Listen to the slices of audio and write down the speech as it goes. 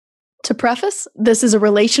To preface, this is a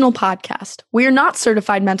relational podcast. We are not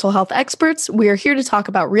certified mental health experts. We are here to talk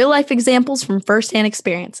about real-life examples from firsthand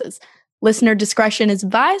experiences. Listener discretion is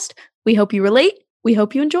advised. We hope you relate. We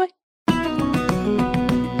hope you enjoy.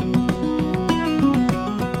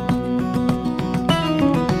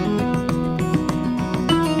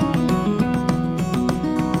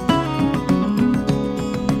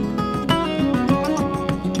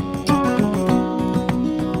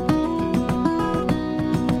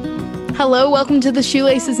 Hello, welcome to the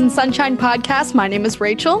Shoelaces and Sunshine podcast. My name is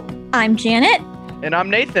Rachel. I'm Janet. And I'm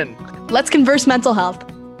Nathan. Let's converse mental health.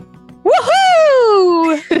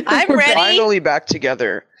 Woohoo! I'm We're ready. finally back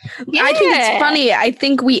together. Yeah. I think it's funny. I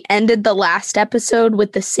think we ended the last episode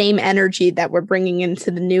with the same energy that we're bringing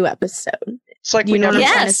into the new episode. It's like Do you know what I'm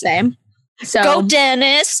Yes. trying to say? So, Go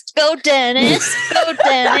Dennis. Go Dennis. Go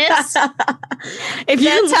Dennis. if you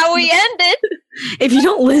That's how we ended. if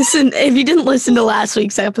you didn't listen to last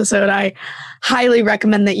week's episode, I highly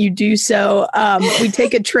recommend that you do so. We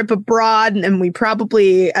take a trip abroad, and we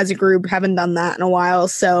probably, as a group, haven't done that in a while.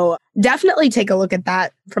 So definitely take a look at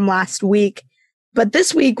that from last week. But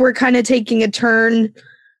this week, we're kind of taking a turn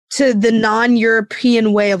to the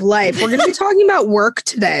non-European way of life. We're going to be talking about work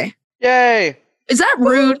today. Yay! Is that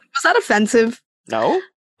rude? Was that offensive? No?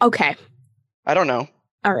 Okay. I don't know.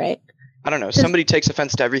 All right. I don't know. Somebody takes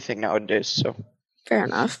offense to everything nowadays, so. Fair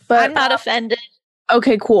enough. But I'm not offended.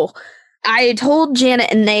 okay, cool. I told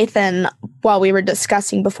Janet and Nathan while we were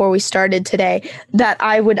discussing before we started today that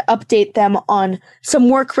I would update them on some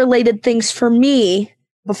work-related things for me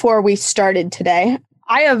before we started today.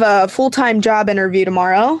 I have a full-time job interview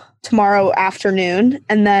tomorrow afternoon,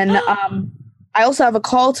 and then I also have a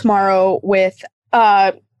call tomorrow with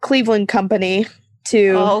a Cleveland company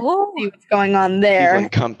to see what's going on there.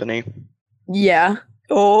 Cleveland Company. Yeah.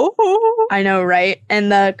 Oh. I know, right?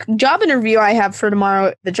 And the job interview I have for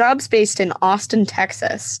tomorrow, the job's based in Austin,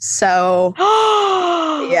 Texas. So,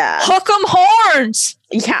 yeah. Hook 'em horns.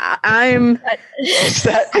 Yeah, I'm... Is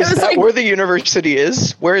that I was like- where the university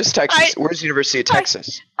is? Where is Texas? Where's the University of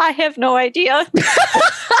Texas? I have no idea.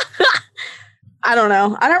 I don't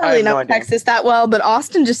know. I don't I really have no know idea. Texas that well, but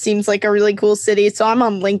Austin just seems like a really cool city. So I'm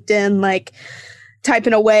on LinkedIn, like,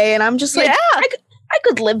 typing away, and I'm just like, Yeah. I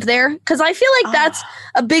could live there. Because I feel like that's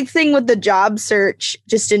a big thing with the job search,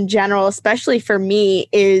 just in general, especially for me,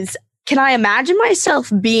 is can I imagine myself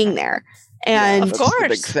being there? And That's the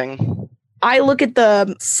big thing. I look at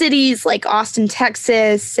the cities like Austin,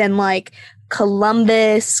 Texas, and like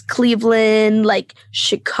Columbus, Cleveland, like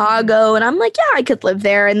Chicago, and I'm like, yeah, I could live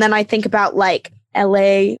there. And then I think about like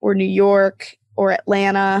LA or New York or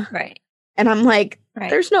Atlanta, Right. and I'm like, Right.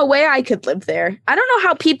 there's no way I could live there. I don't know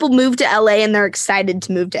how people move to LA and they're excited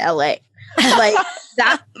to move to LA. Like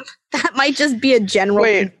that might just be a general.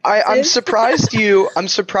 Wait, I'm consensus.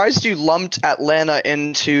 surprised you lumped Atlanta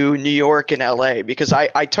into New York and LA, because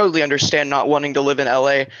I totally understand not wanting to live in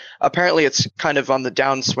LA. Apparently it's kind of on the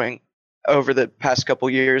downswing over the past couple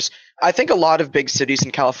years. I think a lot of big cities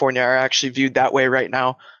in California are actually viewed that way right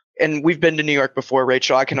now. And we've been to New York before,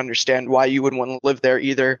 Rachel. I can understand why you wouldn't want to live there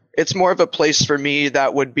either. It's more of a place for me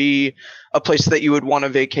that would be a place that you would want to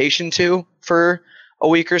vacation to for a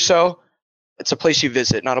week or so. It's a place you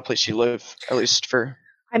visit, not a place you live, at least for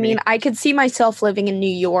I mean, I could see myself living in New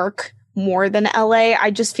York more than LA.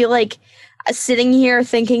 I just feel like sitting here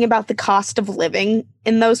thinking about the cost of living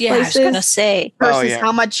in those Yeah, I was places gonna say. versus Oh, yeah.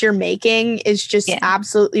 how much you're making is just Yeah.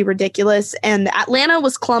 absolutely ridiculous. And Atlanta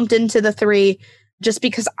was clumped into the three just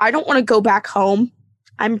because I don't want to go back home.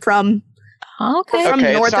 I'm from Okay. From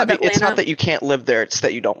okay, north it's not, of it's Atlanta. not that you can't live there, it's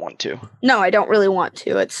that you don't want to. no, I don't really want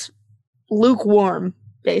to. It's lukewarm,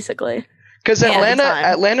 basically. Because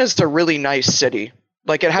Yeah, Atlanta's a really nice city.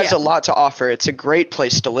 Like, it has Yeah. a lot to offer. It's a great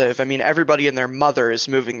place to live. I mean, everybody and their mother is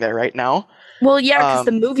moving there right now. Well, yeah, because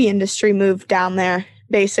the Um, movie industry moved down there,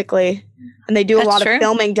 basically. And they do a That's lot true. of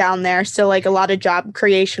filming down there. So, like, a lot of job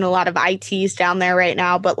creation, a lot of ITs down there right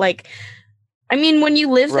now. But, like, I mean, when you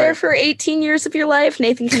live there Right. for 18 years of your life,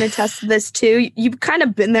 Nathan can attest to this too. You've kind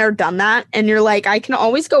of been there, done that. And you're like, I can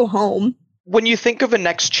always go home. When you think of a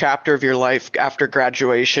next chapter of your life after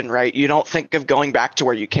graduation, right, you don't think of going back to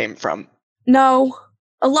where you came from. No.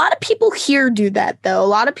 A lot of people here do that, though. A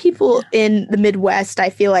lot of people in the Midwest, I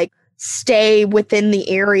feel like, stay within the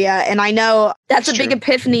area. And I know that's a That's big true.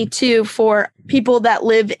 epiphany, too, for people that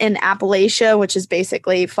live in Appalachia, which is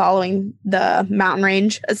basically following the mountain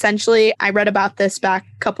range, essentially. I read about this back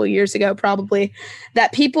a couple years ago, probably,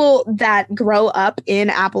 that people that grow up in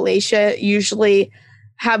Appalachia usually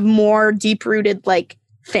have more deep-rooted, like,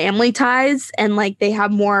 family ties, and, like, they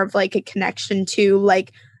have more of, like, a connection to,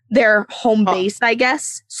 like, their home base, I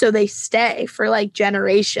guess. So they stay for like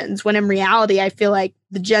generations. When in reality, I feel like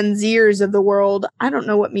the Gen Zers of the world, I don't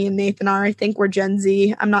know what me and Nathan are. I think we're Gen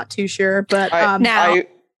Z. I'm not too sure. But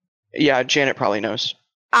yeah, Janet probably knows.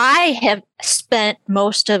 I have spent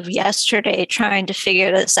most of yesterday trying to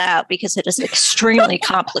figure this out because it is extremely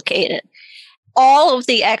complicated. All of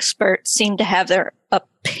the experts seem to have their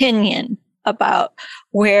opinion about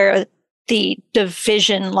where the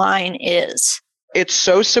division line is. It's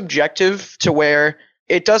so subjective to where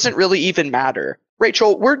it doesn't really even matter.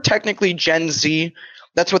 Rachel, we're technically Gen Z.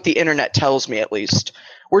 That's what the internet tells me, at least.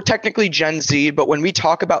 We're technically Gen Z, but when we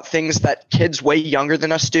talk about things that kids way younger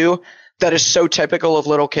than us do, that is so typical of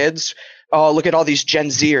little kids. Oh, look at all these Gen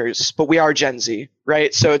Zers, but we are Gen Z,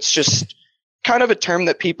 right? So it's just kind of a term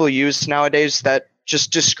that people use nowadays that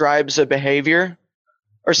just describes a behavior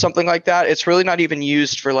or something like that. It's really not even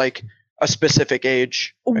used for like a specific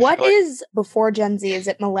age. What is before Gen Z? Is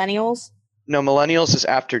it millennials? No, millennials is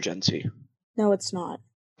after Gen Z. No, it's not.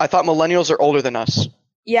 I thought millennials are older than us.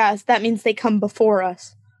 Yes, that means they come before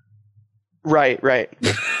us. Right.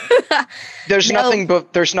 There's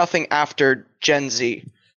nothing after Gen Z.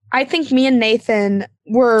 I think me and Nathan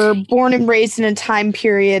were born and raised in a time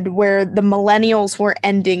period where the millennials were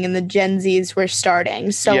ending and the Gen Zs were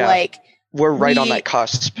starting. So like we're right on that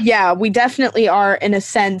cusp. Yeah, we definitely are, in a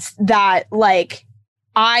sense that like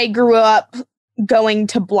I grew up going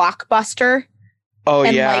to Blockbuster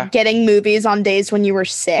and like getting movies on days when you were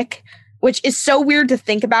sick, which is so weird to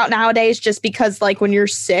think about nowadays just because like when you're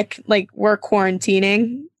sick, like we're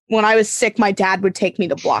quarantining. When I was sick, my dad would take me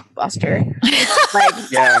to Blockbuster.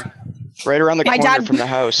 Right around the corner from the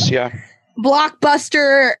house. Yeah.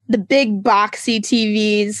 Blockbuster, the big boxy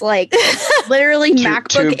TVs, like literally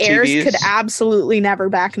MacBook Airs TVs. Could absolutely never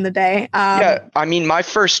back in the day. I mean, my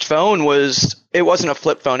first phone it wasn't a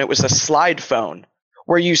flip phone, it was a slide phone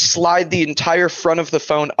where you slide the entire front of the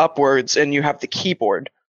phone upwards and you have the keyboard.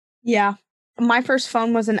 Yeah. My first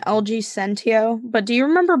phone was an LG Centio, but do you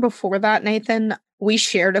remember before that, Nathan, we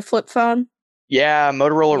shared a flip phone? Yeah,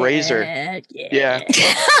 Motorola Razr. Yeah.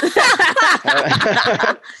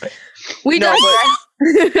 We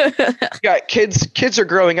kids are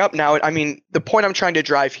growing up now. I mean, the point I'm trying to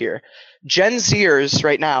drive here, Gen Zers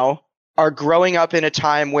right now are growing up in a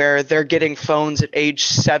time where they're getting phones at age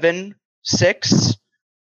 7, 6,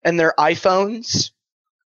 and their iPhones,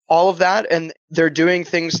 all of that, and they're doing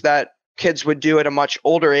things that kids would do at a much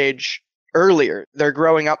older age earlier. They're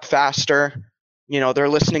growing up faster. You know, they're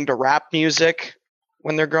listening to rap music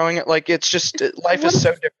when they're growing up. Like, it's just, life is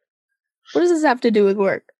so different. What does this have to do with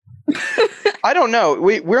work? I don't know.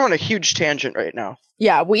 We're on a huge tangent right now.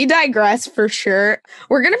 Yeah, we digress for sure.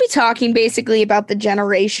 We're going to be talking basically about the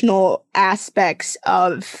generational aspects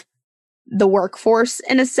of the workforce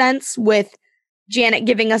in a sense, with Janet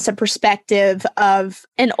giving us a perspective of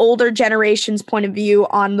an older generation's point of view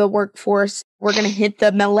on the workforce. We're going to hit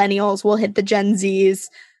the millennials. We'll hit the Gen Zs.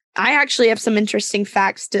 I actually have some interesting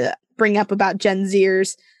facts to bring up about Gen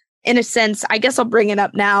Zers. In a sense, I guess I'll bring it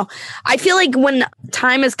up now. I feel like when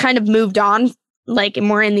time has kind of moved on, like, and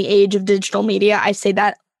we're in the age of digital media, I say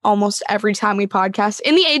that almost every time we podcast.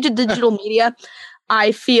 In the age of digital media,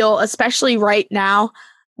 I feel, especially right now,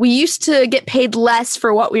 we used to get paid less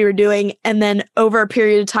for what we were doing. And then over a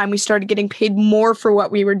period of time, we started getting paid more for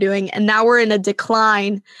what we were doing. And now we're in a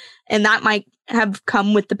decline. And that might have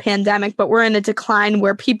come with the pandemic, but we're in a decline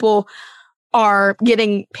where people are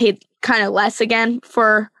getting paid kind of less again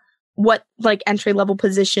for what, like, entry-level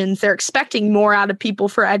positions. They're expecting more out of people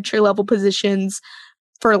for entry-level positions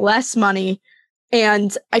for less money.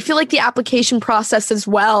 And I feel like the application process as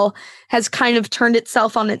well has kind of turned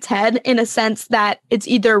itself on its head, in a sense that it's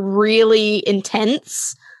either really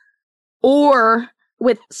intense, or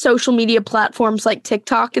with social media platforms like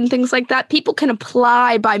TikTok and things like that, people can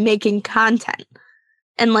apply by making content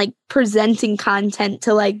and like presenting content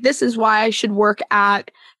to, like, this is why I should work at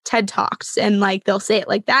TED Talks, and like they'll say it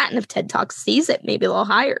like that, and if TED Talks sees it, maybe they'll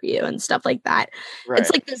hire you and stuff like that. Right. It's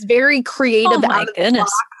like this very creative, out of the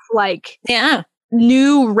box, like,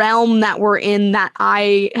 new realm that we're in that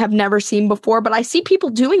I have never seen before, but I see people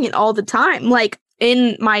doing it all the time. Like,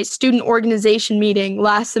 in my student organization meeting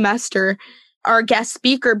last semester, our guest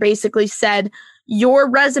speaker basically said, your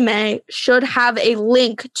resume should have a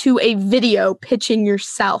link to a video pitching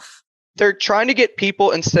yourself. They're trying to get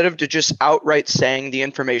people, instead of to just outright saying the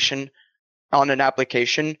information on an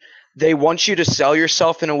application, they want you to sell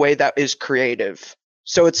yourself in a way that is creative.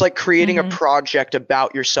 So it's like creating a project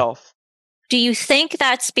about yourself. Do you think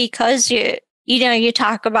that's because you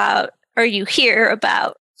talk about, or you hear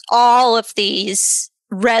about all of these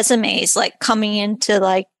resumes like coming into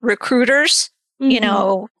like recruiters You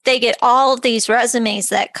know, they get all of these resumes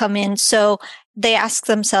that come in. So they ask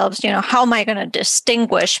themselves, you know, how am I going to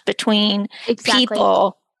distinguish between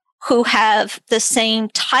people who have the same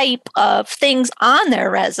type of things on their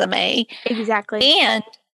resume? Exactly. And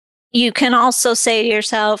you can also say to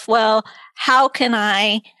yourself, well, how can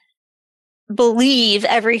I believe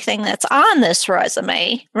everything that's on this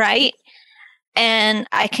resume, right? And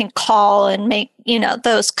I can call and make, you know,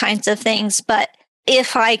 those kinds of things. But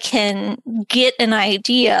if I can get an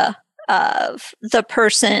idea of the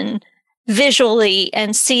person visually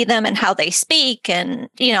and see them and how they speak and,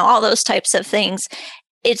 you know, all those types of things,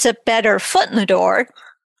 it's a better foot in the door.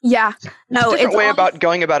 Yeah. No, it's a different way about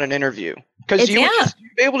going about an interview. Because you'd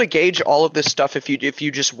be able to gauge all of this stuff if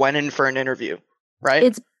you just went in for an interview, right?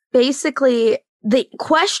 It's basically the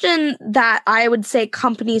question that I would say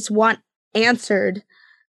companies want answered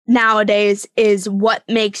nowadays is what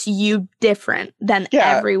makes you different than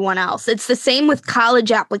everyone else. It's the same with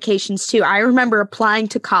college applications too. I remember applying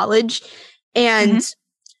to college and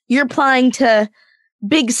you're applying to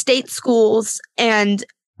big state schools and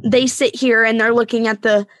they sit here and they're looking at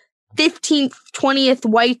the 15th, 20th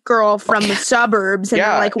white girl from the suburbs and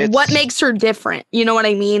they're like, what makes her different? You know what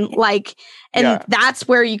I mean? Like, and that's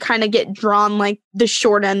where you kind of get drawn like the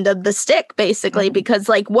short end of the stick, basically, because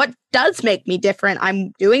like, what does make me different?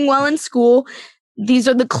 I'm doing well in school. These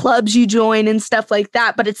are the clubs you join and stuff like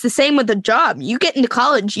that. But it's the same with a job. You get into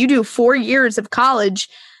college, you do 4 years of college,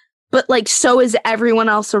 but like, so is everyone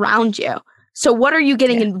else around you. So what are you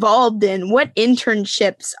getting involved in? What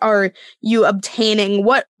internships are you obtaining?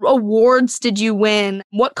 What awards did you win?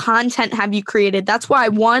 What content have you created? That's why,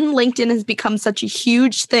 LinkedIn has become such a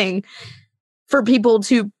huge thing for people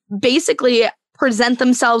to basically present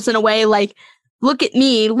themselves in a way like, look at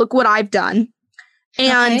me, look what I've done.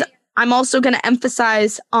 And I'm also going to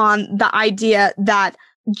emphasize on the idea that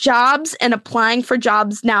jobs and applying for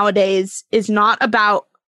jobs nowadays is not about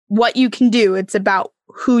what you can do. It's about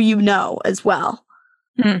who you know as well.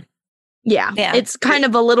 Yeah, it's kind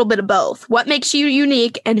of a little bit of both. What makes you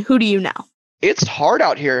unique and who do you know? It's hard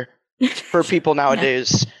out here for people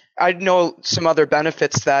nowadays. I know some other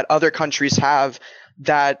benefits that other countries have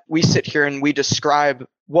that we sit here and we describe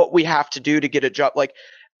what we have to do to get a job. Like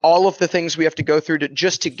all of the things we have to go through to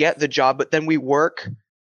just to get the job, but then we work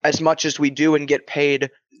as much as we do and get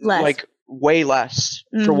paid like way less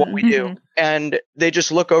for what we do. And they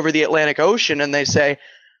just look over the Atlantic Ocean and they say,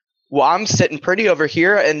 well, I'm sitting pretty over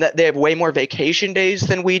here, and that they have way more vacation days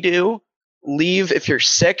than we do. Leave if you're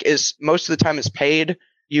sick is most of the time is paid.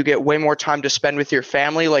 You get way more time to spend with your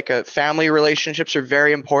family. Like family relationships are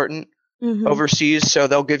very important overseas. So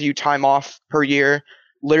they'll give you time off per year,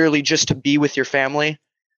 literally just to be with your family.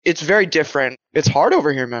 It's very different. It's hard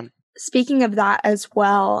over here, man. Speaking of that as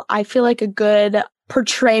well, I feel like a good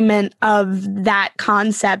portrayment of that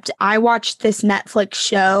concept. I watched this Netflix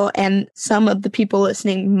show and some of the people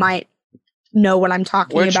listening might know what I'm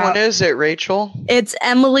talking about. Which one is it, Rachel? It's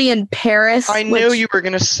Emily in Paris. I knew you were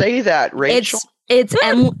going to say that, Rachel. It's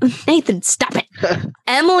Nathan, stop it.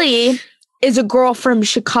 Emily is a girl from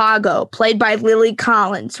Chicago, played by Lily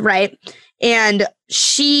Collins, right? And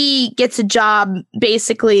she gets a job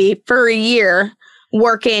basically for a year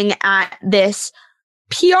working at this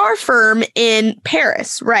PR firm in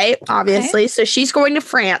Paris, right? Obviously. So she's going to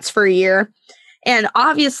France for a year. And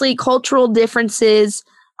obviously cultural differences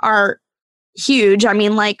are huge. I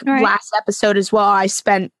mean, like last episode as well, I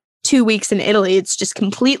spent 2 weeks in Italy. It's just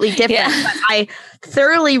completely different. But I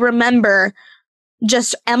thoroughly remember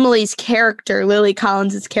just Emily's character, Lily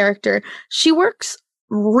Collins' character. She works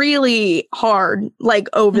really hard, like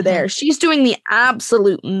over there. She's doing the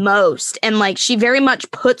absolute most. And like, she very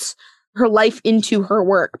much puts her life into her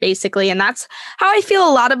work, basically. And that's how I feel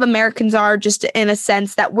a lot of Americans are, just in a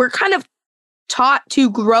sense that we're kind of taught to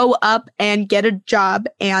grow up and get a job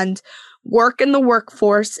and work in the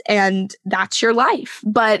workforce, and that's your life.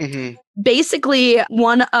 But basically,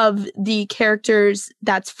 one of the characters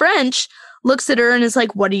that's French looks at her and is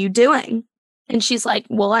like, what are you doing? And she's like,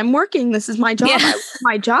 well, I'm working. This is my job. I love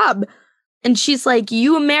my job. And she's like,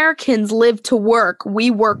 you Americans live to work.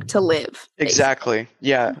 We work to live. Exactly.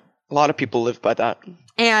 Yeah. A lot of people live by that.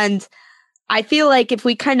 And I feel like if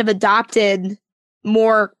we kind of adopted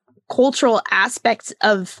more cultural aspects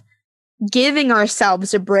of giving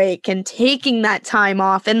ourselves a break and taking that time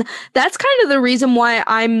off, and that's kind of the reason why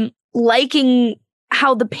I'm liking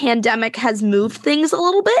how the pandemic has moved things a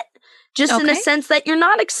little bit, just in a sense that you're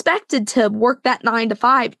not expected to work that 9 to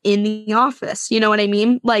 5 in the office. You know what I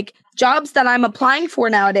mean? Like jobs that I'm applying for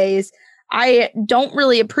nowadays, I don't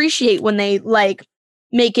really appreciate when they like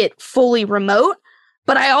make it fully remote,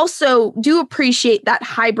 But I also do appreciate that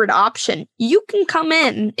hybrid option. You can come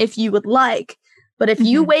in if you would like, but if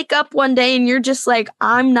you wake up one day and you're just like,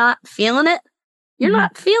 I'm not feeling it, you're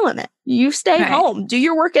not feeling it. You stay home, do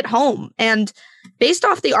your work at home. And based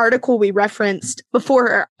off the article we referenced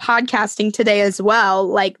before podcasting today as well,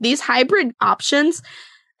 like these hybrid options,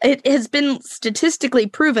 it has been statistically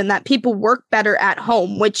proven that people work better at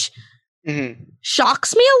home, which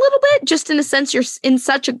shocks me a little bit, just in a sense you're in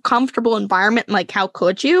such a comfortable environment. Like, how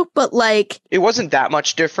could you? But like, it wasn't that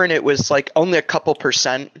much different. It was like only a couple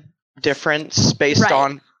percent difference based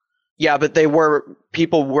on, but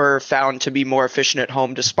people were found to be more efficient at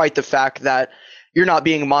home, despite the fact that you're not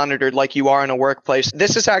being monitored like you are in a workplace.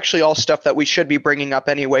 This is actually all stuff that we should be bringing up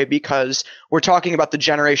anyway, because we're talking about the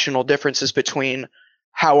generational differences between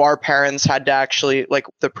how our parents had to actually, like,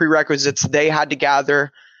 the prerequisites they had to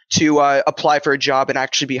gather to apply for a job and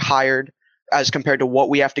actually be hired as compared to what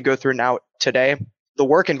we have to go through now today. The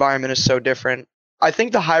work environment is so different. I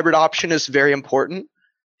think the hybrid option is very important.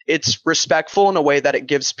 It's respectful in a way that it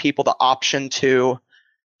gives people the option to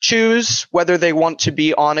choose whether they want to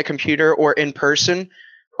be on a computer or in person.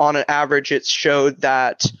 On an average, it's showed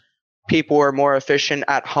that people are more efficient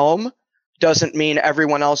at home. Doesn't mean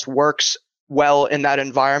everyone else works well in that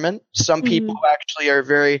environment. Some people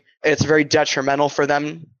actually it's very detrimental for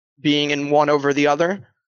them being in one over the other.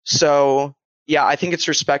 So yeah, I think it's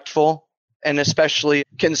respectful. And especially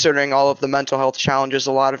considering all of the mental health challenges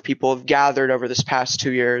a lot of people have gathered over this past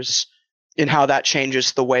 2 years, and how that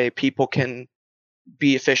changes the way people can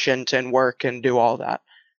be efficient and work and do all that.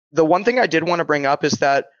 The one thing I did want to bring up is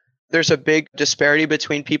that there's a big disparity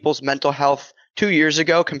between people's mental health 2 years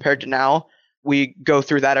ago compared to now. We go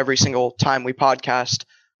through that every single time we podcast.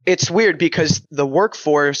 It's weird because the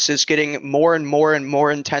workforce is getting more and more and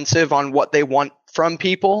more intensive on what they want from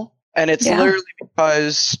people. And it's literally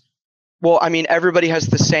because, well, I mean, everybody has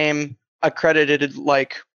the same accredited,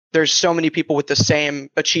 like, there's so many people with the same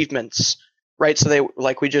achievements, right? So they,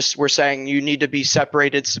 like we just were saying, you need to be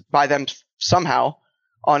separated by them somehow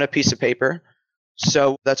on a piece of paper.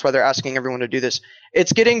 So that's why they're asking everyone to do this.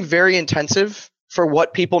 It's getting very intensive for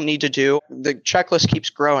what people need to do. The checklist keeps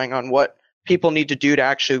growing on what people need to do to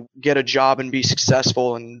actually get a job and be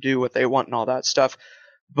successful and do what they want and all that stuff.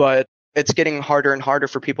 But it's getting harder and harder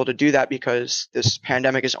for people to do that because this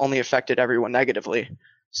pandemic has only affected everyone negatively.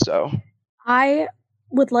 So I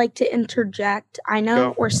would like to interject. I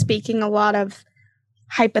know we're speaking a lot of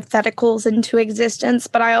hypotheticals into existence,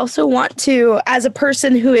 but I also want to, as a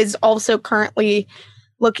person who is also currently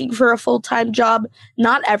looking for a full-time job,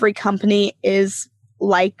 not every company is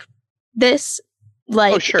like this,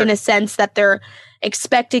 like in a sense that they're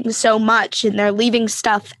expecting so much and they're leaving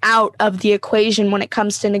stuff out of the equation when it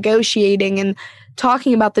comes to negotiating and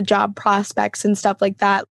talking about the job prospects and stuff like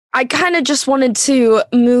that. I kind of just wanted to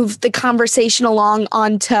move the conversation along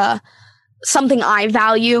onto something I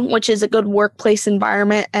value, which is a good workplace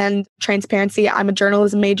environment and transparency. I'm a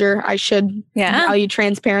journalism major. I should value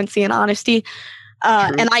transparency and honesty.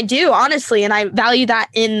 And I do, honestly, and I value that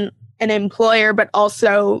in an employer, but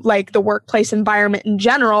also like the workplace environment in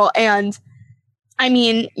general. And I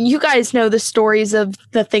mean, you guys know the stories of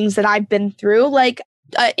the things that I've been through, like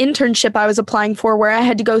an internship I was applying for where I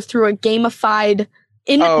had to go through a gamified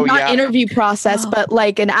interview process, but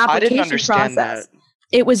like an application process.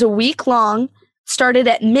 It was a week long, started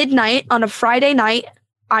at midnight on a Friday night.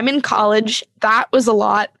 I'm in college. That was a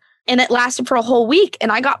lot. And it lasted for a whole week.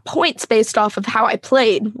 And I got points based off of how I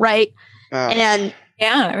played, right? And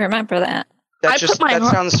yeah, I remember that. That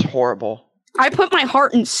sounds horrible. I put my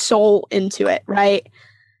heart and soul into it, right?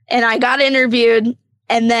 And I got interviewed.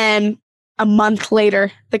 And then a month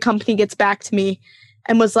later, the company gets back to me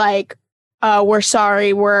and was like, we're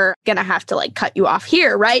sorry, we're going to have to like cut you off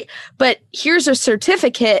here, right? But here's a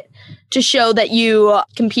certificate to show that you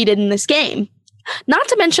competed in this game. Not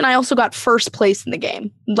to mention, I also got first place in the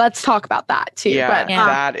game. Let's talk about that too. Yeah,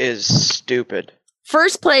 that is stupid.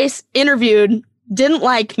 First place, interviewed, didn't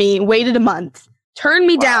like me, waited a month, turned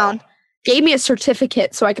me down, gave me a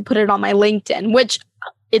certificate so I could put it on my LinkedIn, which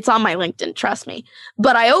it's on my LinkedIn, trust me.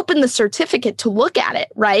 But I opened the certificate to look at it,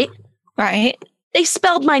 right? Right. They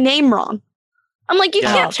spelled my name wrong. I'm like, you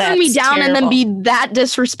can't turn me down and then be that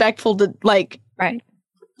disrespectful to like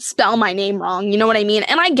spell my name wrong. You know what I mean?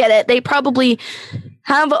 And I get it. They probably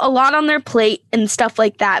have a lot on their plate and stuff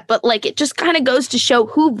like that. But like, it just kind of goes to show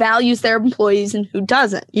who values their employees and who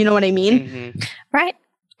doesn't. You know what I mean? Mm-hmm. Right.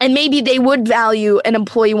 And maybe they would value an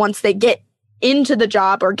employee once they get into the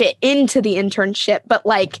job or get into the internship. But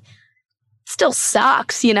like, still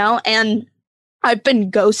sucks, you know? And I've been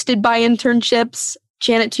ghosted by internships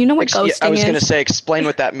Janet, do you know what ghosting is? I was going to say, explain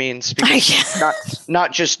what that means. Because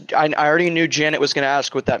not just, I already knew Janet was going to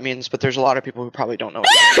ask what that means, but there's a lot of people who probably don't know what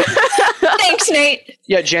that means. Thanks, Nate.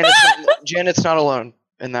 Yeah, Janet's not alone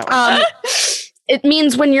in that one. It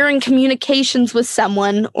means when you're in communications with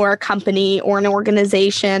someone or a company or an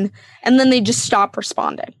organization, and then they just stop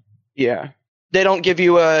responding. Yeah. They don't give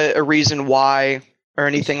you a reason why or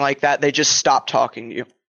anything like that. They just stop talking to you.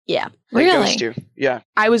 Yeah. They really? Ghost you. Yeah.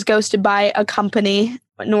 I was ghosted by a company,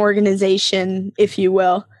 an organization, if you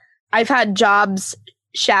will. I've had jobs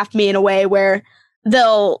shaft me in a way where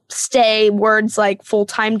they'll say words like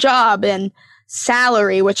full-time job and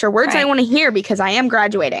salary, which are words I want to hear because I am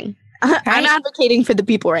graduating. Right. I'm advocating for the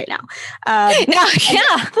people right now.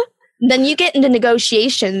 Then you get into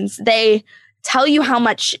negotiations. They tell you how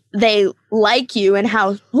much they like you and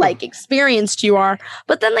how experienced you are,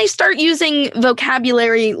 but then they start using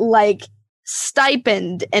vocabulary like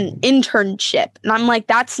stipend and internship, and I'm like,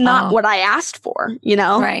 that's not what I asked for,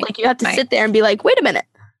 Right. Like you have to sit there and be like, wait a minute,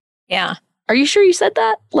 are you sure you said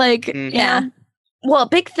that? Like, well, a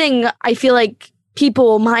big thing I feel like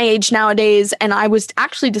people my age nowadays, and I was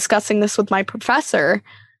actually discussing this with my professor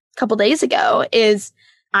a couple days ago, is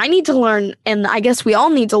I need to learn, and I guess we all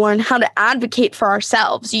need to learn how to advocate for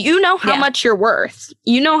ourselves. You know how much you're worth.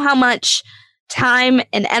 You know how much time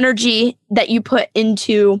and energy that you put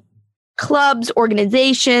into clubs,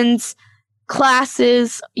 organizations,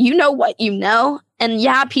 classes. You know what you know. And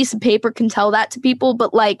a piece of paper can tell that to people,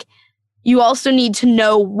 but like you also need to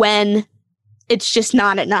know when it's just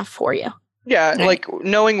not enough for you. Yeah, like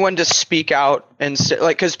knowing when to speak out and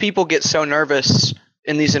because people get so nervous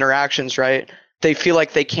in these interactions, right? They feel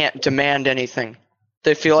like they can't demand anything.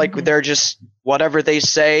 They feel like they're just, whatever they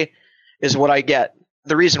say is what I get.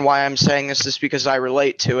 The reason why I'm saying this is because I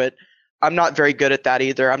relate to it. I'm not very good at that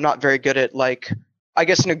either. I'm not very good at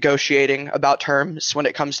negotiating about terms when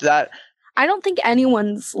it comes to that. I don't think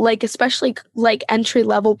anyone's especially entry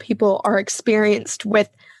level people are experienced with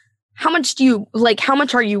how much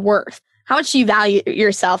are you worth? How much do you value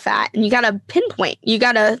yourself at? And you got to pinpoint, you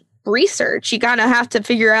got to research, you gotta have to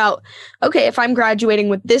figure out, okay, if I'm graduating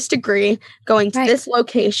with this degree, going to this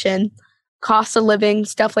location, cost of living,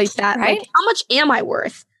 stuff like that, how much am I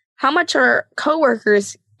worth? How much are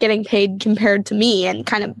coworkers getting paid compared to me, and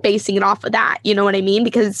kind of basing it off of that, you know what I mean?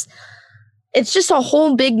 Because it's just a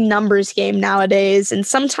whole big numbers game nowadays, and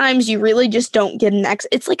sometimes you really just don't get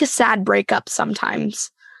it's like a sad breakup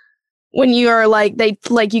sometimes when you're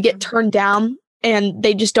you get turned down and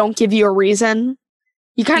they just don't give you a reason.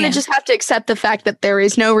 You kind of just have to accept the fact that there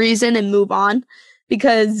is no reason and move on,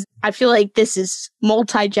 because I feel like this is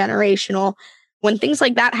multi-generational. When things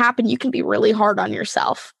like that happen, you can be really hard on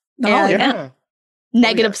yourself.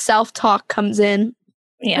 Negative self-talk comes in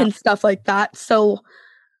and stuff like that. So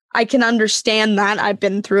I can understand that. I've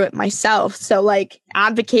been through it myself. So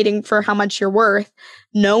advocating for how much you're worth,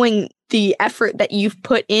 knowing the effort that you've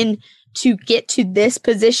put in to get to this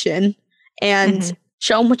position and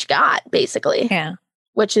show them what you got, basically. Yeah.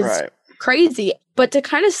 Which is crazy. But to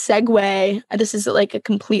kind of segue, this is a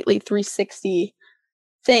completely 360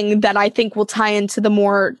 thing that I think will tie into the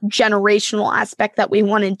more generational aspect that we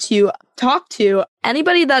wanted to talk to.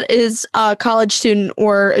 Anybody that is a college student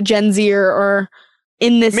or a Gen Zer or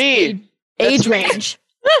in this age range.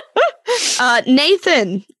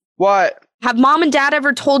 Nathan. What? Have mom and dad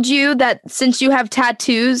ever told you that since you have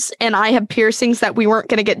tattoos and I have piercings that we weren't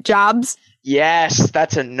going to get jobs? Yes,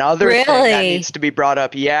 that's another thing that needs to be brought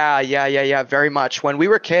up. Yeah, very much. When we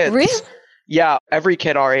were kids, every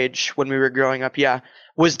kid our age when we were growing up,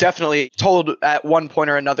 was definitely told at one point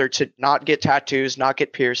or another to not get tattoos, not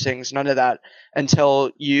get piercings, none of that until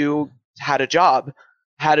you had a job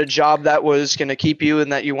that was going to keep you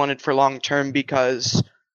and that you wanted for long term, because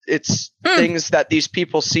it's things that these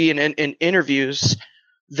people see in interviews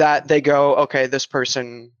that they go, okay, this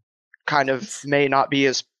person kind of may not be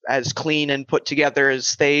as clean and put together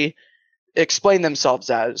as they explain themselves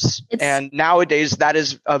as. And nowadays, that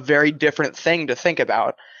is a very different thing to think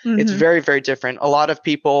about. It's very, very different. A lot of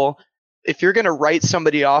people, if you're going to write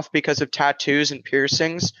somebody off because of tattoos and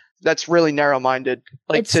piercings, that's really narrow-minded.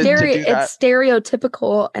 It's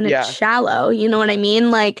stereotypical and it's shallow. You know what I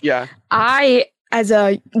mean? I, as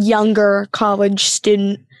a younger college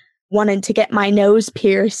student, wanted to get my nose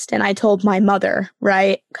pierced, and I told my mother,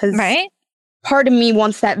 right? Because part of me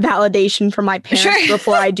wants that validation from my parents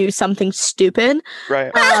before I do something stupid.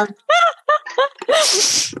 Right.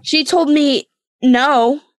 She told me,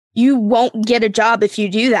 no, you won't get a job if you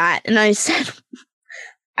do that. And I said,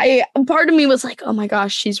 part of me was like, oh my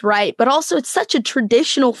gosh, she's right. But also it's such a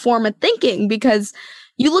traditional form of thinking, because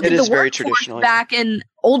You look It at is the very workforce traditional, yeah. back in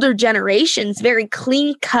older generations, very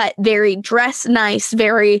clean cut, very dressed nice,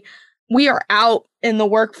 we are out in the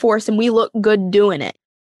workforce and we look good doing it.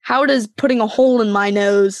 How does putting a hole in my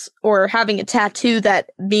nose or having a tattoo that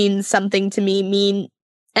means something to me mean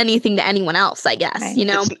anything to anyone else, I guess, Right. you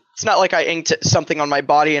know? It's not like I inked something on my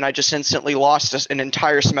body and I just instantly lost an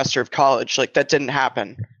entire semester of college. Like, that didn't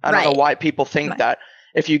happen. I don't know Right. why people think Right. that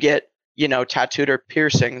if you get, tattooed or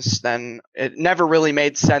piercings, then it never really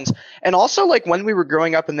made sense. And also, like, when we were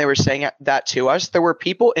growing up and they were saying that to us, there were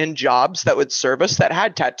people in jobs that would serve us that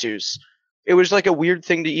had tattoos. It was like a weird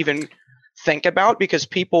thing to even think about because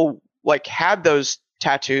people like had those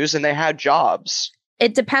tattoos and they had jobs.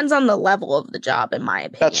 It depends on the level of the job, in my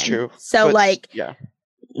opinion. That's true. So, But,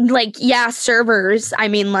 yeah. servers, I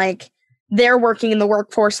mean, like, they're working in the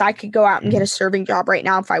workforce. I could go out and get a serving job right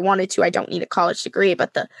now if I wanted to. I don't need a college degree.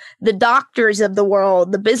 But the doctors of the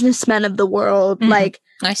world, the businessmen of the world, Mhm. like,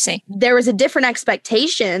 I see. there was a different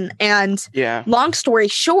expectation. And Yeah. long story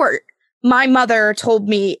short, my mother told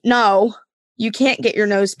me, no, you can't get your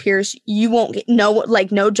nose pierced. You won't get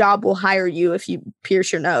no job will hire you if you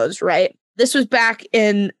pierce your nose, right? This was back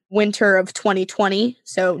in winter of 2020,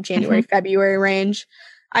 so January, February range.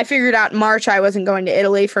 I figured out in March I wasn't going to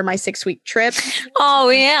Italy for my 6-week trip. Oh,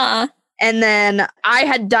 yeah. And then I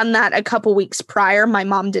had done that a couple weeks prior. My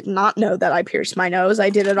mom did not know that I pierced my nose. I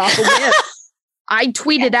did it off a whim. I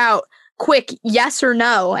tweeted out, quick, yes or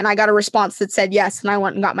no. And I got a response that said yes. And I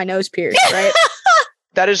went and got my nose pierced, right?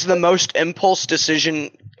 That is the most impulse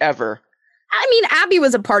decision ever. I mean, Abby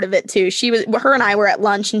was a part of it too. Her and I were at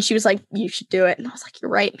lunch and she was like, you should do it. And I was like,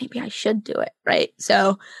 you're right. Maybe I should do it. Right.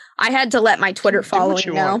 So I had to let my Twitter Do what following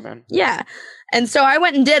you know. want, man. Yeah. And so I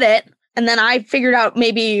went and did it. And then I figured out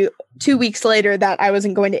maybe 2 weeks later that I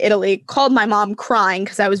wasn't going to Italy, called my mom crying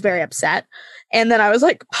because I was very upset. And then I was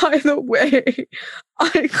like, by the way,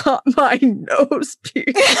 I got my nose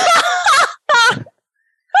pierced.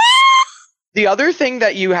 The other thing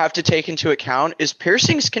that you have to take into account is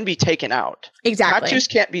piercings can be taken out. Exactly. Tattoos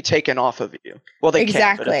can't be taken off of you. Well, they can, but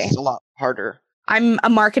Exactly. it's a lot harder. I'm a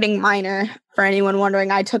marketing minor, for anyone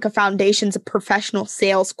wondering. I took a Foundations of Professional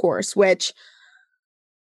Sales course, which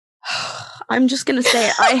I'm just going to say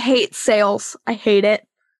it. I hate sales. I hate it.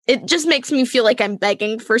 It just makes me feel like I'm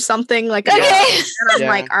begging for something. Like, Okay. and I'm Yeah.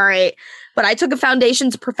 like, all right. But I took a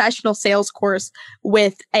Foundations of Professional Sales course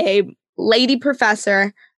with a lady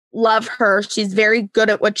professor. Love her. She's very good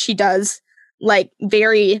at what she does. Like,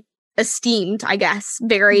 very esteemed, I guess.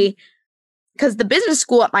 Very, because the business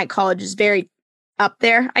school at my college is very up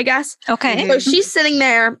there, I guess. Okay. So she's sitting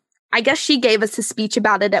there. I guess she gave us a speech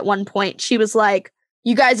about it at one point. She was like,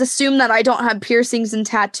 you guys assume that I don't have piercings and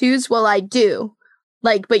tattoos. Well, I do.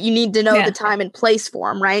 Like, but you need to know Yeah. the time and place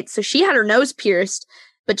for them, right? So she had her nose pierced,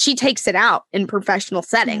 but she takes it out in professional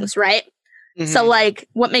settings, right? So, Mhm. like,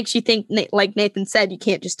 what makes you think, like Nathan said, you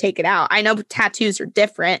can't just take it out? I know tattoos are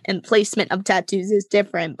different and placement of tattoos is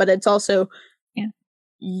different, but it's also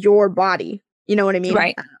your body. You know what I mean?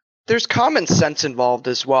 Right. There's common sense involved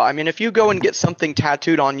as well. I mean, if you go and get something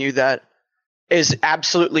tattooed on you that is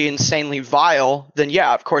absolutely insanely vile, then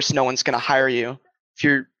yeah, of course no one's going to hire you. If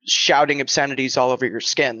you're shouting obscenities all over your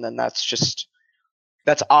skin, then that's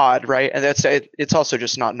odd, right? And it's also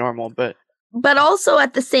just not normal, but Also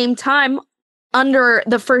at the same time, under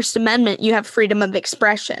the First Amendment, you have freedom of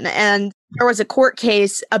expression. And there was a court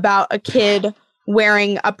case about a kid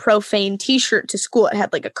wearing a profane t-shirt to school. It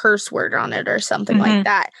had like a curse word on it or something like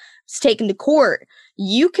that. It's taken to court.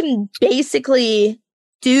 You can basically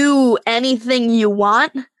do anything you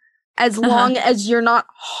want as long as you're not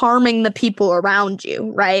harming the people around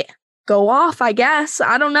you, right? Go off, I guess.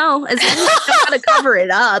 I don't know. As long as you know how to cover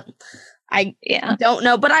it up. I don't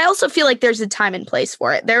know, but I also feel like there's a time and place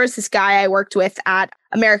for it. There was this guy I worked with at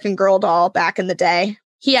American Girl Doll back in the day.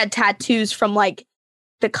 He had tattoos from like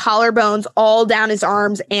the collarbones all down his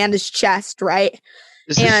arms and his chest, right?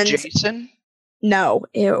 is this Jason? No,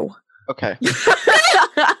 ew. Okay.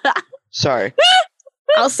 Sorry.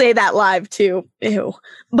 I'll say that live too. Ew.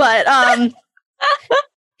 But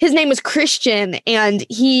his name was Christian and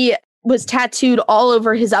he was tattooed all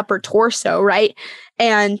over his upper torso, right?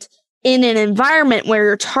 And in an environment where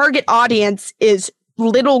your target audience is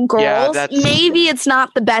little girls, maybe it's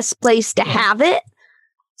not the best place to have it.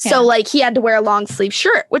 So like he had to wear a long sleeve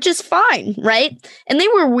shirt, which is fine, right? And they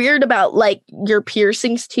were weird about like your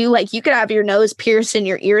piercings too. Like you could have your nose pierced and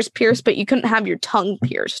your ears pierced, but you couldn't have your tongue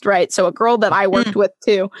pierced, right? So a girl that I worked with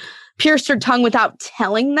too pierced her tongue without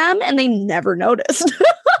telling them and they never noticed.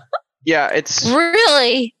 Yeah, it's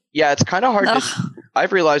really. Yeah, it's kind of hard to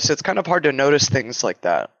I've realized it's kind of hard to notice things like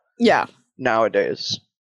that. Yeah. Nowadays.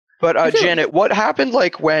 But I feel- Janet, what happened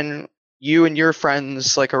like when you and your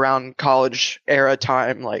friends like around college era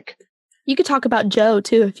time like You could talk about Joe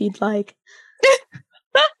too if you'd like.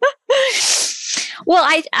 Well,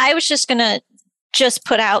 I was just going to just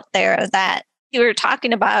put out there that you were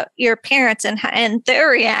talking about your parents and their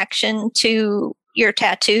reaction to your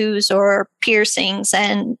tattoos or piercings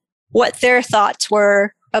and what their thoughts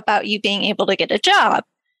were about you being able to get a job.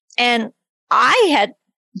 And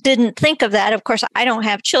didn't think of that. Of course, I don't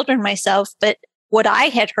have children myself, but what I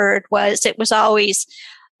had heard was it was always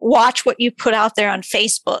watch what you put out there on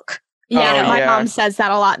Facebook. Yeah, Oh, my yeah. mom says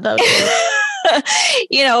that a lot though. Too.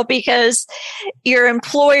 Because your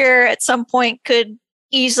employer at some point could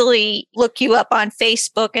easily look you up on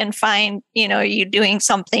Facebook and find, you doing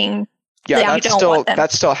something. yeah, you don't want them.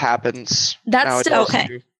 that still happens. That's nowadays, still okay.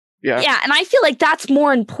 too. Yeah. Yeah, and I feel like that's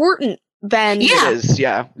more important than Yeah. It is,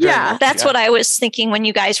 yeah. Very Yeah. much, That's yeah. what I was thinking when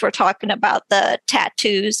you guys were talking about the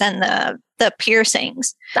tattoos and the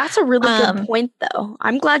piercings. That's a really good Um, point though.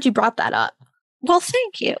 I'm glad you brought that up. Well,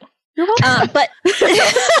 thank you. You're welcome. But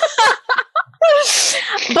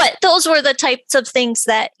but those were the types of things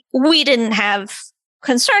that we didn't have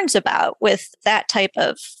concerns about with that type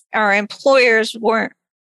of, our employers weren't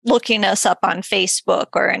looking us up on Facebook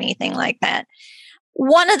or anything like that.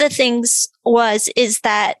 One of the things is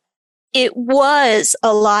that it was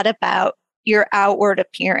a lot about your outward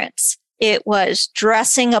appearance. It was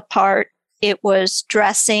dressing apart. It was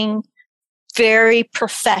dressing very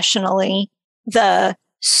professionally. The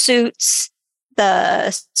suits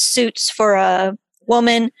for a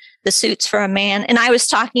woman, the suits for a man. And I was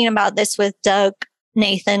talking about this with Doug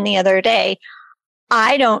Nathan the other day.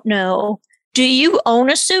 I don't know. Do you own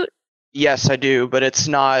a suit? Yes, I do, but it's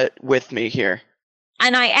not with me here.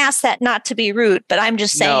 And I asked that not to be rude, but I'm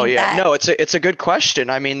just saying that. No, it's a good question.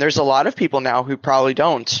 I mean, there's a lot of people now who probably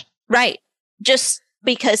don't. Right. Just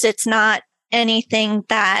because it's not anything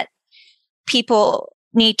that people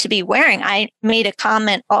need to be wearing. I made a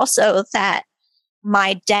comment also that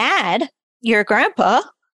my dad, your grandpa,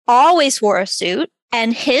 always wore a suit,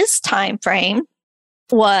 and his time frame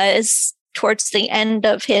was towards the end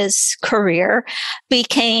of his career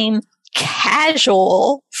became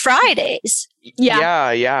casual Fridays.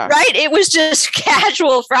 Yeah. Yeah. Right? It was just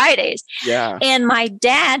casual Fridays. Yeah. And my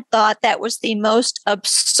dad thought that was the most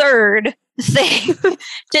absurd thing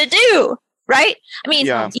to do. Right? I mean,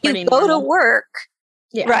 Yeah. you Pretty go to normal. work,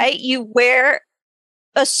 Yeah. right? You wear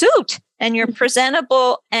a suit and you're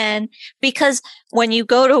presentable. And because when you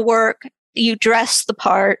go to work, you dress the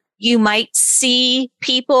part. You might see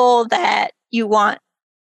people that you want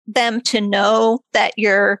them to know that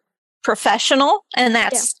you're professional, and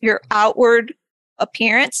that's your outward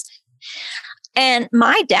appearance. And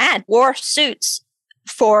my dad wore suits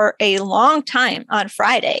for a long time on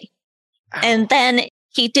Friday. And then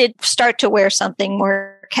he did start to wear something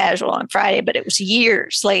more casual on Friday, but it was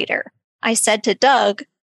years later. I said to Doug,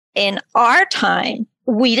 in our time,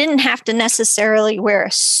 we didn't have to necessarily wear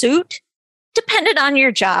a suit. Depended on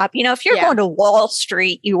your job. If you're Yeah. going to Wall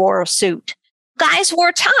Street, you wore a suit. Guys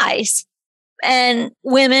wore ties, and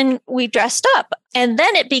women, we dressed up. And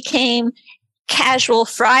then it became casual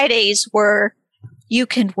Fridays where you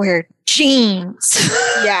can wear jeans.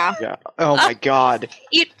 Yeah. Yeah. Oh my God.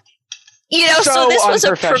 So this was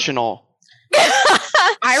unprofessional.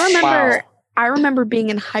 I Wow. remember being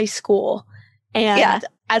in high school, and Yeah.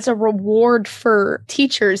 as a reward for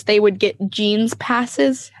teachers, they would get jeans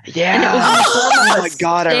passes, Yeah. And it was in the form of oh a my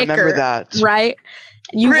God, I remember sticker, that. right?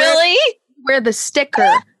 And you really? wear the sticker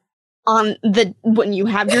on when you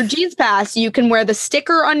have your jeans pass, you can wear the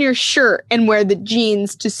sticker on your shirt and wear the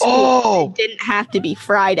jeans to school. Oh. It didn't have to be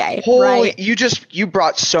Friday, Holy, right? you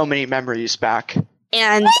brought so many memories back.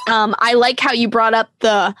 And I like how you brought up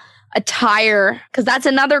the attire, because that's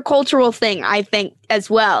another cultural thing, I think, as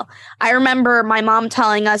well. I remember my mom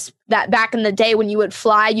telling us that back in the day when you would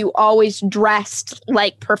fly, you always dressed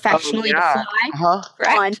like professionally yeah. to fly. Uh-huh.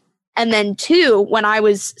 Correct. One. And then two, when I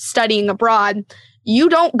was studying abroad, you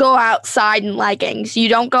don't go outside in leggings. You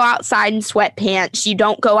don't go outside in sweatpants. You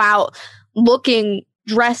don't go out looking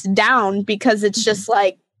dressed down, because it's just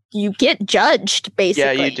like you get judged,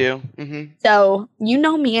 basically. Yeah, you do. Hmm. So, you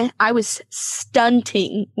know me, I was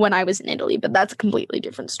stunting when I was in Italy, but that's a completely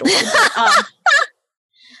different story.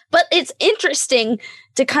 But it's interesting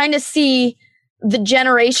to kind of see the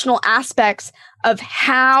generational aspects of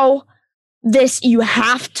how this you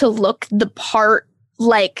have to look the part,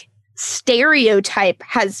 like, stereotype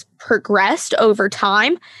has progressed over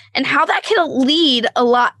time, and how that can lead a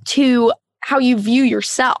lot to how you view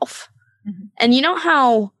yourself. Mhm. And you know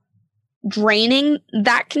how draining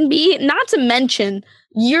that can be? Not to mention,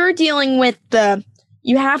 you're dealing with the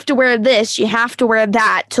you have to wear this, you have to wear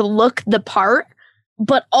that to look the part,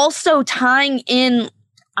 but also tying in,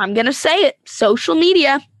 I'm going to say it, social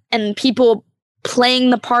media and people playing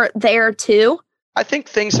the part there too. I think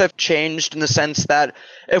things have changed in the sense that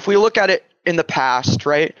if we look at it in the past,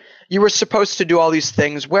 right, you were supposed to do all these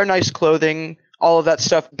things, wear nice clothing, all of that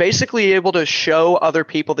stuff, basically able to show other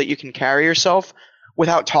people that you can carry yourself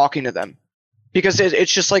without talking to them. Because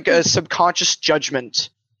it's just like a subconscious judgment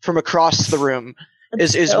from across the room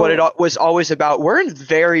is what it was always about. We're in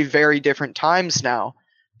very, very different times now.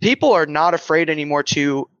 People are not afraid anymore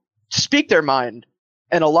to speak their mind.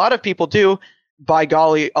 And a lot of people do. By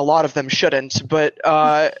golly, a lot of them shouldn't. But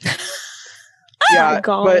yeah,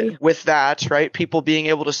 but with that, right, people being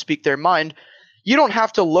able to speak their mind, you don't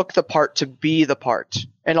have to look the part to be the part.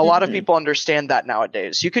 And a lot of people understand that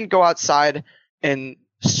nowadays. You can go outside in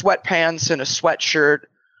sweatpants and a sweatshirt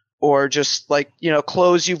or just like,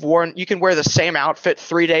 clothes you've worn. You can wear the same outfit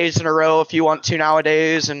 3 days in a row if you want to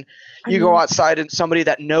nowadays. And you go outside and somebody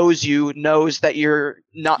that knows you knows that you're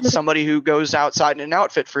not somebody who goes outside in an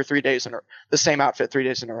outfit for 3 days the same outfit 3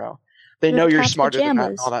 days in a row. They know you're smarter than that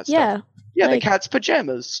and all that stuff. Yeah, like, the cat's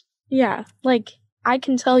pajamas. Yeah, like I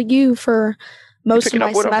can tell you for most of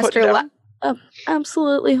my semester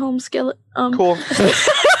absolutely homeschooling. Cool.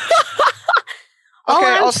 Okay,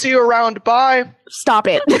 I'll see you around. Bye. Stop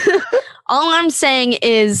it. All I'm saying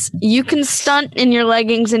is you can stunt in your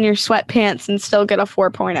leggings and your sweatpants and still get a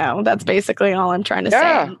 4.0. That's basically all I'm trying to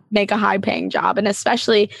say. Make a high-paying job. And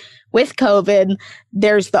especially with COVID,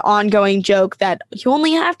 there's the ongoing joke that you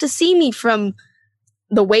only have to see me from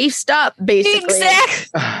the waist up, basically.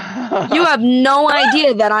 Exactly. You have no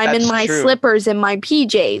idea that I'm in my slippers and my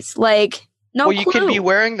PJs. Like, no clue. Well, you could be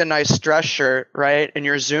wearing the nice dress shirt, right, in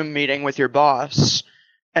your Zoom meeting with your boss,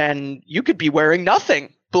 and you could be wearing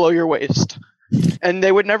nothing below your waist, and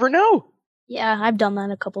they would never know. Yeah, I've done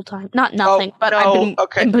that a couple times. Not nothing, but I've been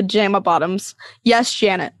in pajama bottoms. Yes,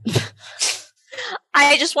 Janet.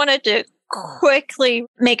 I just wanted to quickly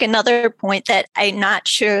make another point that I'm not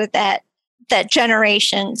sure that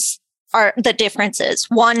generations are the differences.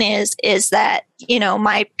 One is that,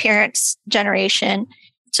 my parents' generation,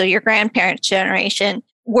 so your grandparents' generation,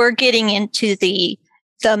 we're getting into the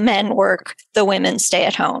men work, the women stay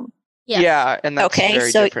at home. Yes. Yeah, and that's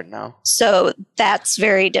very different now. So that's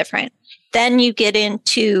very different. Then you get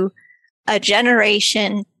into a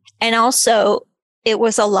generation, and also it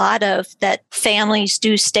was a lot of that families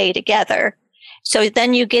do stay together. So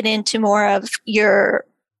then you get into more of your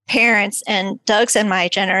parents and Doug's and my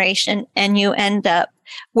generation, and you end up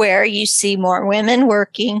where you see more women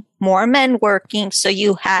working, more men working. So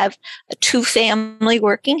you have a 2-family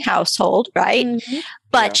working household, right? Mm-hmm.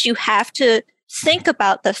 But you have to think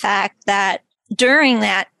about the fact that during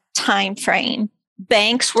that time frame,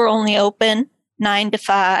 banks were only open 9 to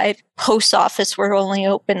 5, post office were only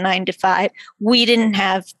open 9 to 5. We didn't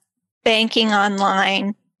have banking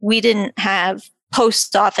online. We didn't have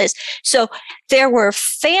post office. So there were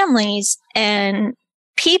families and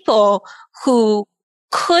people who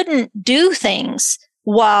couldn't do things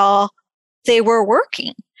while they were working.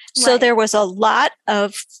 Right. So there was a lot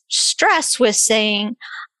of stress with saying,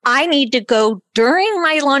 I need to go during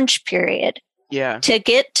my lunch period to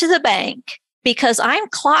get to the bank because I'm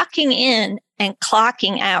clocking in and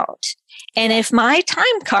clocking out. And if my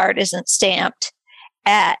time card isn't stamped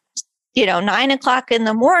at, 9 o'clock in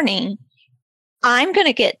the morning, I'm going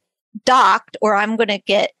to get docked or I'm going to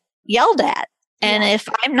get yelled at. And if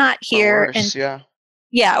I'm not here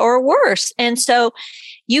or worse. And so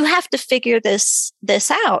you have to figure this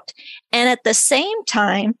out. And at the same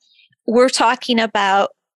time, we're talking about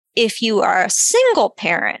if you are a single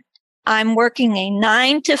parent, I'm working a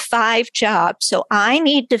 9 to 5 job. So I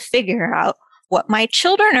need to figure out what my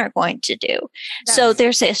children are going to do. So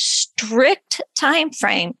there's a strict time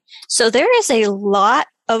frame. So there is a lot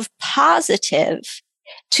of positive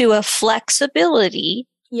to a flexibility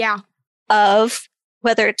of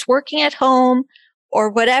whether it's working at home or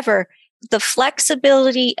whatever, the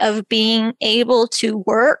flexibility of being able to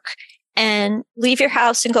work and leave your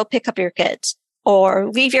house and go pick up your kids or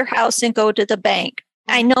leave your house and go to the bank.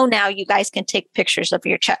 I know now you guys can take pictures of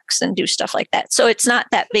your checks and do stuff like that. So it's not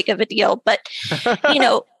that big of a deal, but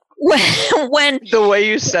when the way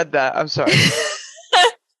you said that, I'm sorry.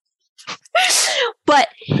 But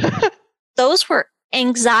those were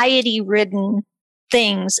anxiety-ridden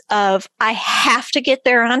things of I have to get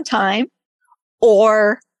there on time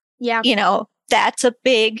or, that's a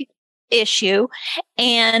big issue.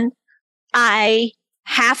 And I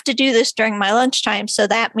have to do this during my lunchtime. So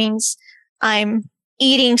that means I'm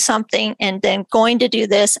eating something and then going to do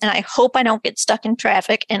this. And I hope I don't get stuck in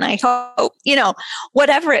traffic. And I hope,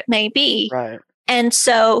 whatever it may be. Right. And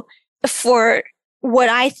so for what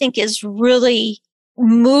I think is really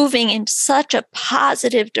moving in such a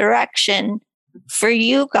positive direction for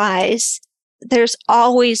you guys, there's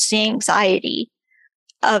always the anxiety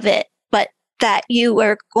of it, but that you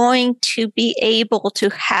are going to be able to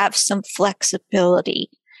have some flexibility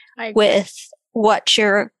with what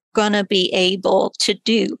you're going to be able to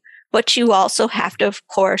do. But you also have to, of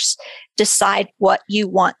course, decide what you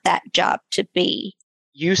want that job to be.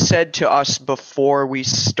 You said to us before we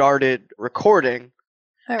started recording,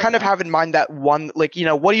 kind of have in mind that one, like,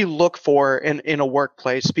 what do you look for in a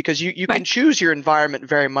workplace? Because you can choose your environment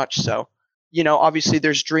very much so. Obviously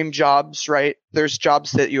there's dream jobs, right? There's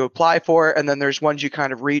jobs that you apply for, and then there's ones you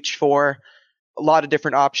kind of reach for. A lot of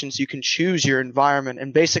different options. You can choose your environment.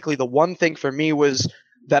 And basically the one thing for me was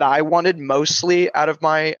that I wanted mostly out of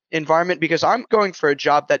my environment, because I'm going for a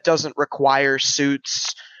job that doesn't require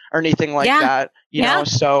suits or anything like that, you know?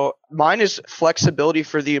 So mine is flexibility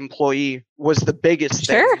for the employee was the biggest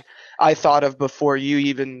thing I thought of before you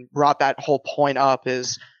even brought that whole point up,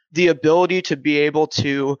 is the ability to be able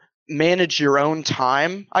to manage your own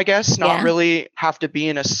time, I guess, not really have to be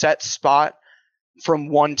in a set spot from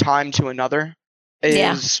one time to another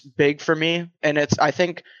is big for me. And I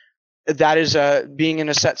think that is being in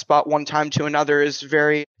a set spot one time to another is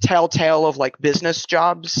very telltale of like business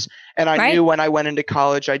jobs. And I knew when I went into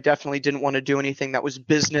college, I definitely didn't want to do anything that was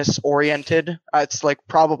business oriented. It's like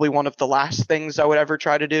probably one of the last things I would ever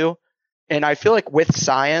try to do. And I feel like with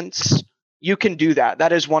science, you can do that.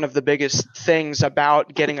 That is one of the biggest things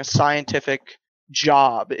about getting a scientific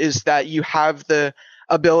job, is that you have the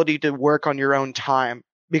ability to work on your own time,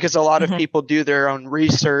 because a lot of people do their own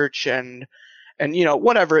research and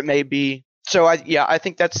whatever it may be. So I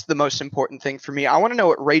think that's the most important thing for me. I want to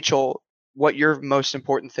know what your most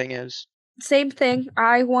important thing is. Same thing.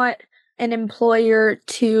 I want an employer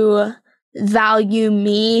to value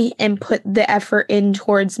me and put the effort in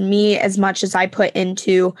towards me as much as I put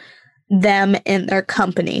into them and their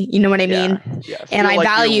company. You know what I mean? Yeah. And I like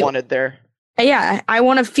value you're wanted there. Yeah. I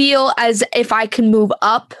want to feel as if I can move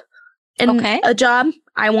up in a job.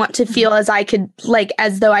 I want to feel as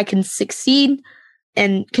though I can succeed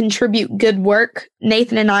and contribute good work.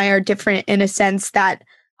 Nathan and I are different in a sense that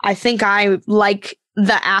I think I like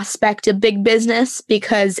the aspect of big business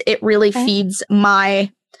because it really feeds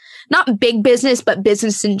my, not big business, but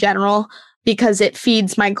business in general, because it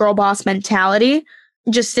feeds my girl boss mentality,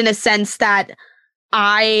 just in a sense that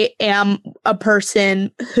I am a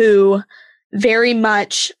person who very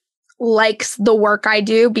much likes the work I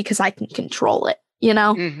do because I can control it,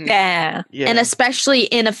 Yeah. And especially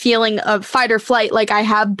in a feeling of fight or flight, like I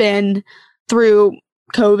have been through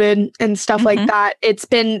COVID and stuff like that, it's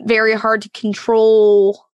been very hard to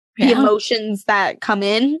control the emotions that come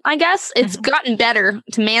in, I guess. It's gotten better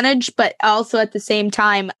to manage, but also at the same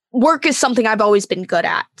time, work is something I've always been good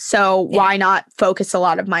at. So why not focus a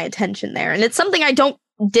lot of my attention there? And it's something I don't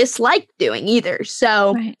dislike doing either.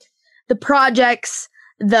 So the projects,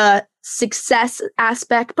 the success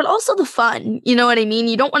aspect, but also the fun, you know what I mean?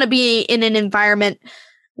 You don't want to be in an environment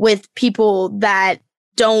with people that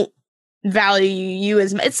don't value you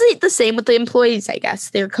as much. It's the same with the employees, I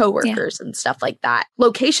guess, their coworkers and stuff like that.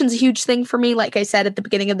 Location's a huge thing for me. Like I said at the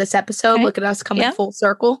beginning of this episode, look at us coming full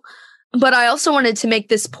circle. But I also wanted to make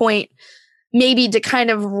this point, maybe to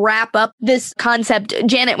kind of wrap up this concept.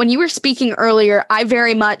 Janet, when you were speaking earlier, I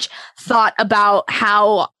very much thought about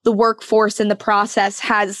how the workforce and the process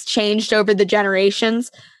has changed over the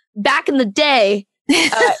generations. Back in the day,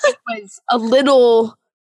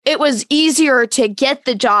 it was easier to get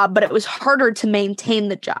the job, but it was harder to maintain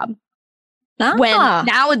the job. When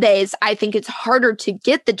nowadays, I think it's harder to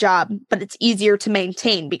get the job, but it's easier to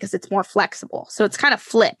maintain because it's more flexible. So it's kind of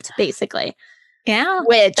flipped, basically. Yeah,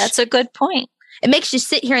 that's a good point. It makes you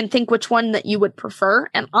sit here and think which one that you would prefer.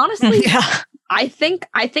 And honestly, I think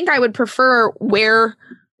I would prefer where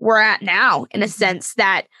we're at now, in a sense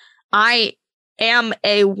that I am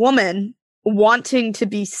a woman wanting to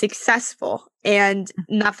be successful and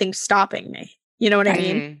nothing stopping me. You know what I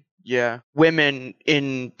mean? Yeah. Women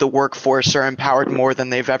in the workforce are empowered more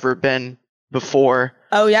than they've ever been before.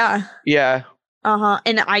 Oh, yeah. Yeah.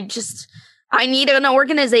 And I need an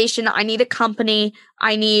organization. I need a company.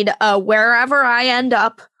 I need wherever I end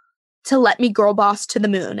up to let me girl boss to the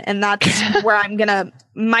moon. And that's where I'm going to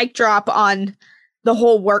mic drop on the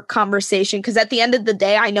whole work conversation. Because at the end of the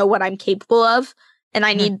day, I know what I'm capable of. And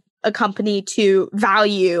I need a company to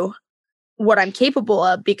value what I'm capable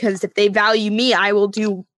of. Because if they value me, I will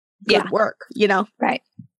do good work, Right.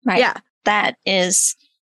 Yeah. that is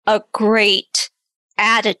a great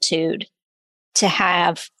attitude to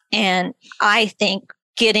have. And I think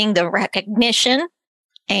getting the recognition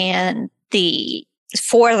and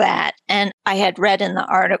for that, and I had read in the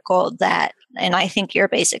article that, and I think you're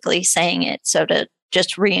basically saying it, so to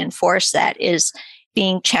just reinforce that, is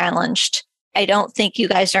being challenged. I don't think you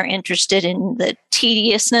guys are interested in the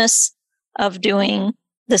tediousness of doing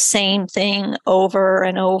the same thing over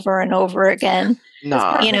and over and over again.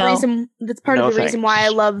 Nah. That's part of the reason why I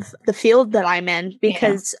love the field that I'm in,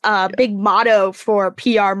 because big motto for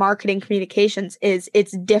PR marketing communications is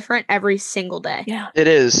it's different every single day. Yeah. It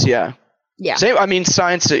is, yeah. Yeah. Same, I mean,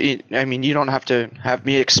 science, you don't have to have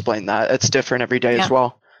me explain that. It's different every day as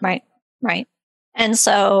well. Right. And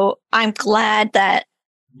so I'm glad that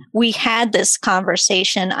we had this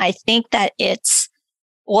conversation. I think that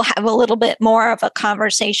we'll have a little bit more of a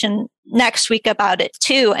conversation next week about it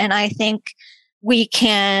too. And I think we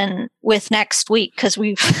can, with next week, because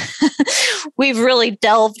we've really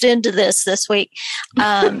delved into this week.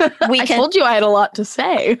 I told you I had a lot to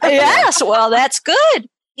say. Yes, well, that's good.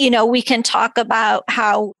 We can talk about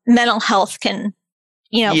how mental health can,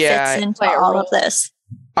 fits into all of this.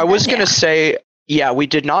 I was going to say, we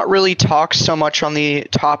did not really talk so much on the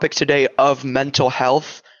topic today of mental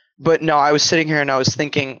health, but no, I was sitting here and I was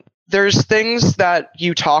thinking, there's things that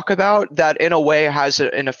you talk about that in a way has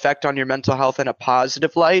an effect on your mental health in a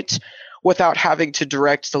positive light without having to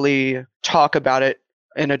directly talk about it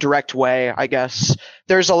in a direct way, I guess.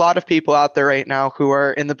 There's a lot of people out there right now who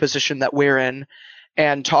are in the position that we're in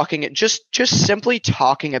and just simply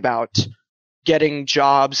talking about getting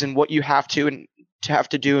jobs and what you have to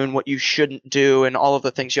do and what you shouldn't do and all of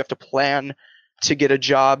the things you have to plan to get a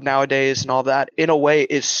job nowadays and all that, in a way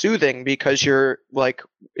is soothing, because you're like,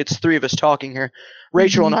 it's three of us talking here.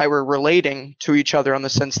 Rachel and I were relating to each other on the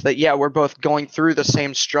sense that, we're both going through the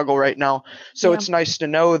same struggle right now. So it's nice to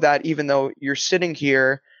know that even though you're sitting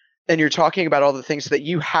here and you're talking about all the things that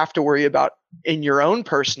you have to worry about in your own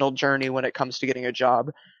personal journey when it comes to getting a job,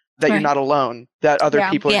 that you're not alone, that other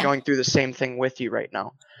people are going through the same thing with you right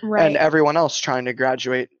now. Right. And everyone else trying to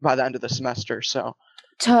graduate by the end of the semester. So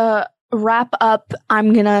to wrap up,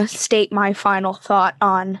 I'm going to state my final thought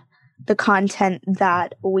on the content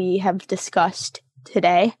that we have discussed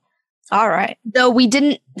today. All right. Though we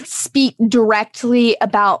didn't speak directly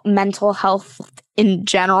about mental health in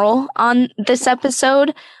general on this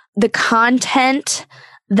episode, the content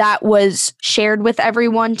that was shared with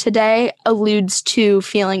everyone today alludes to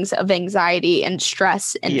feelings of anxiety and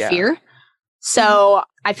stress and fear. So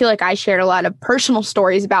I feel like I shared a lot of personal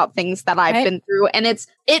stories about things that I've been through, and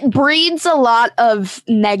it breeds a lot of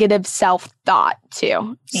negative self-thought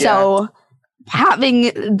too. Yeah. So having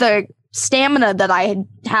the stamina that I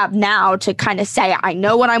have now to kind of say, I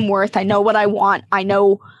know what I'm worth, I know what I want, I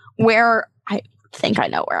know where I think I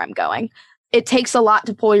know where I'm going. It takes a lot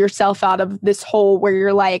to pull yourself out of this hole where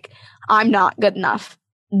you're like, I'm not good enough.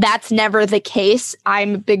 That's never the case.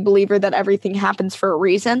 I'm a big believer that everything happens for a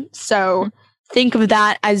reason. So think of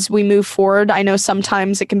that as we move forward. I know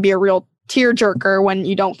sometimes it can be a real tearjerker when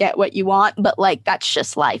you don't get what you want, but like, that's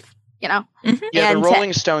just life, you know? Mm-hmm. Yeah, and the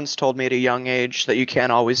Rolling Stones told me at a young age that you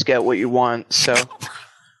can't always get what you want. So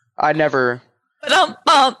I never.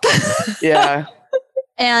 Yeah.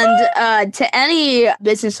 And to any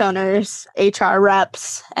business owners, HR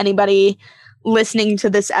reps, anybody listening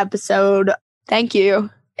to this episode, thank you.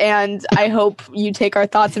 And I hope you take our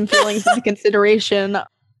thoughts and feelings into consideration.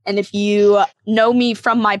 And if you know me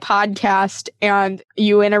from my podcast and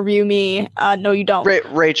you interview me, no, you don't.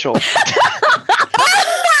 Rachel. No,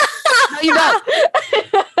 you don't.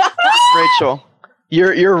 Rachel,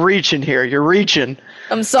 you're reaching here. You're reaching.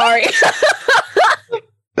 I'm sorry.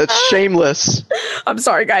 That's shameless. I'm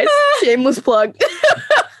sorry, guys. Shameless plug.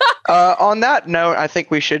 On that note, I think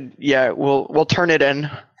we should, we'll turn it in.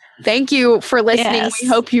 Thank you for listening. Yes. We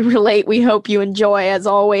hope you relate. We hope you enjoy, as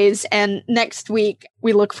always. And next week,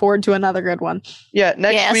 we look forward to another good one. Yeah,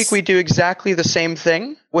 next week we do exactly the same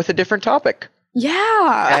thing with a different topic.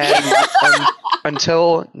 Yeah. And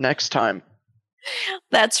until next time.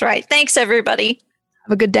 That's right. Thanks, everybody.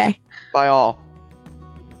 Have a good day. Bye all.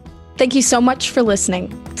 Thank you so much for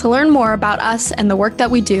listening. To learn more about us and the work that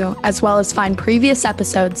we do, as well as find previous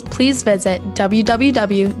episodes, please visit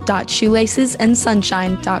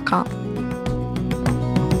www.shoelacesandsunshine.com.